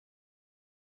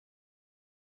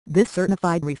This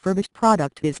certified refurbished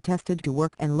product is tested to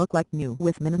work and look like new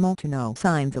with minimal to no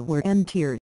signs of wear and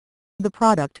tear. The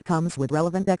product comes with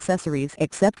relevant accessories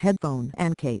except headphone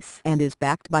and case and is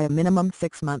backed by a minimum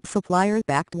 6-month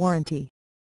supplier-backed warranty.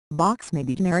 Box may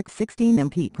be generic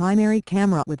 16MP primary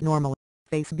camera with normal,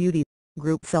 face beauty,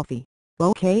 group selfie,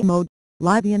 bokeh mode,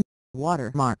 liveon,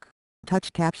 watermark,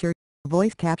 touch capture,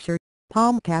 voice capture,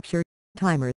 palm capture,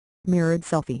 timer, mirrored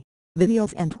selfie,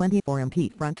 videos and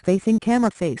 24MP front-facing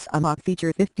camera face unlock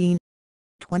feature 15,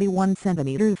 21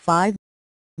 cm 5,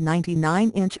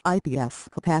 99-inch IPS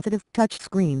capacitive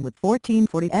touchscreen with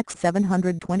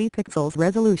 1440x720 pixels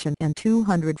resolution and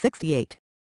 268,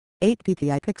 8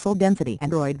 ppi pixel density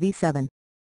Android V7,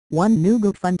 1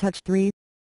 Nougat Funtouch 3,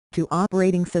 2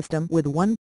 operating system with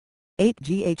 1, 8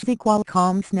 GHz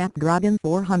Qualcomm Snapdragon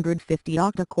 450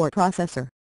 octa-core processor,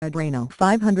 Adreno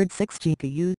 506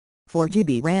 GPU,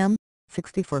 4GB RAM,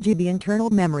 64GB internal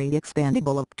memory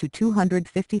expandable up to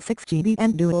 256GB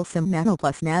and dual SIM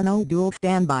nano+nano dual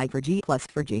standby 4G plus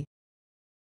 4G.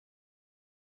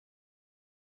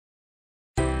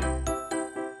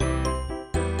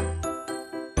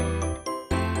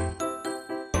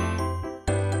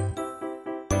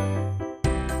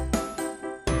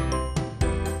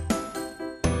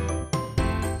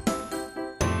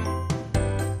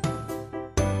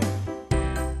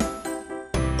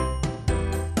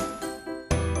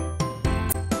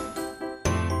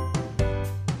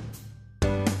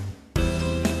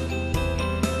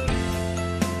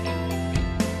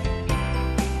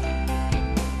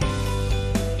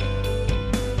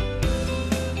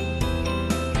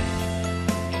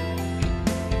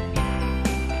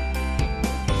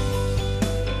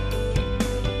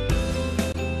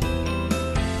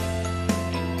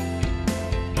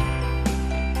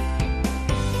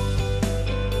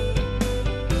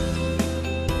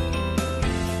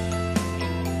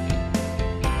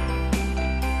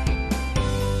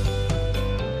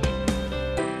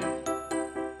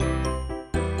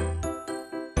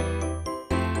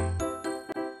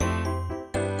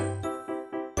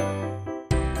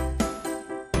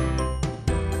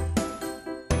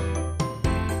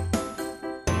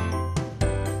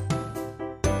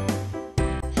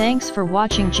 Thanks for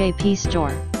watching JP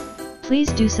Store.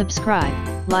 Please do subscribe,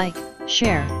 like,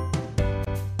 share,